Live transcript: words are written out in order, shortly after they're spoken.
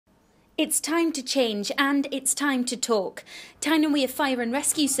It's time to change and it's time to talk. Tyne Fire and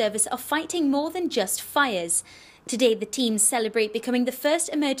Rescue Service are fighting more than just fires. Today the teams celebrate becoming the first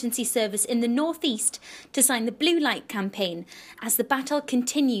emergency service in the North East to sign the Blue Light campaign as the battle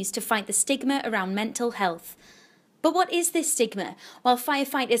continues to fight the stigma around mental health. But what is this stigma? While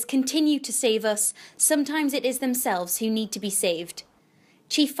firefighters continue to save us, sometimes it is themselves who need to be saved.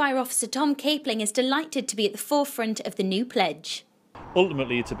 Chief Fire Officer Tom Capling is delighted to be at the forefront of the new pledge.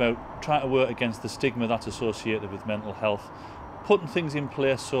 Ultimately, it's about trying to work against the stigma that's associated with mental health, putting things in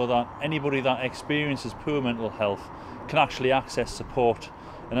place so that anybody that experiences poor mental health can actually access support.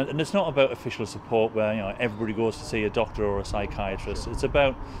 And it's not about official support where everybody goes to see a doctor or a psychiatrist. It's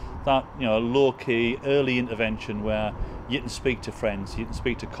about that low-key early intervention where you can speak to friends, you can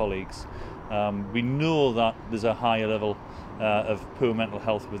speak to colleagues. We know that there's a higher level of poor mental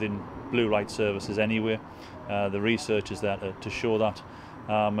health within blue light services anyway. The research is there to show that,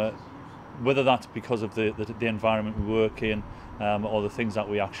 whether that's because of the environment we work in or the things that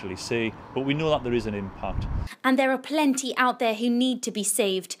we actually see, but we know that there is an impact. And there are plenty out there who need to be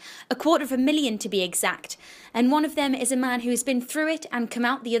saved, 250,000 to be exact, and one of them is a man who has been through it and come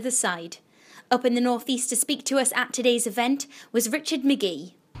out the other side. Up in the North East to speak to us at today's event was Richard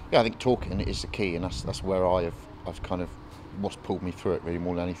McGee. Yeah, I think talking is the key, and that's where I've kind of what's pulled me through it really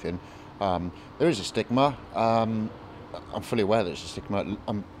more than anything. There is a stigma. I'm fully aware there's a stigma.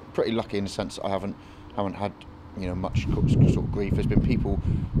 I'm pretty lucky in the sense that I haven't had much sort of grief. There's been people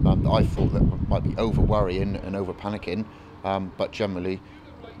that I thought that might be over worrying and over panicking, but generally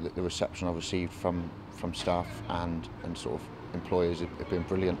the reception I've received from staff and sort of employers have been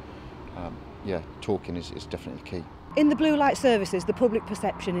brilliant. Yeah, talking is definitely key. In the blue light services, the public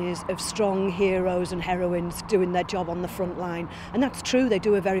perception is of strong heroes and heroines doing their job on the front line. And that's true, they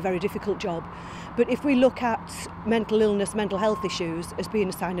do a very, very difficult job. But if we look at mental illness, mental health issues as being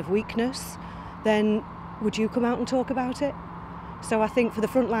a sign of weakness, then would you come out and talk about it? So I think for the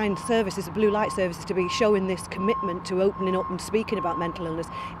frontline services, the blue light services, to be showing this commitment to opening up and speaking about mental illness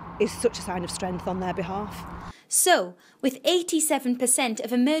is such a sign of strength on their behalf. So, with 87%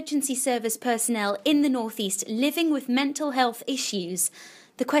 of emergency service personnel in the North East living with mental health issues,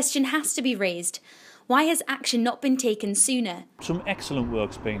 the question has to be raised. Why has action not been taken sooner? Some excellent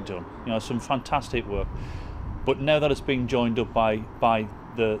work's being done, some fantastic work. But now that it's being joined up by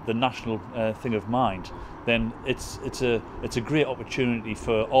the national thing of mind, then it's a great opportunity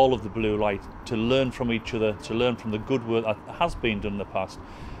for all of the blue light to learn from each other, to learn from the good work that has been done in the past,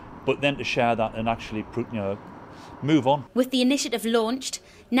 but then to share that and actually move on. With the initiative launched,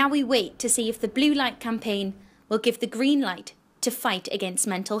 now we wait to see if the Blue Light campaign will give the green light to fight against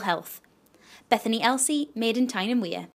mental health. Bethany Elsey, Made in Tyne.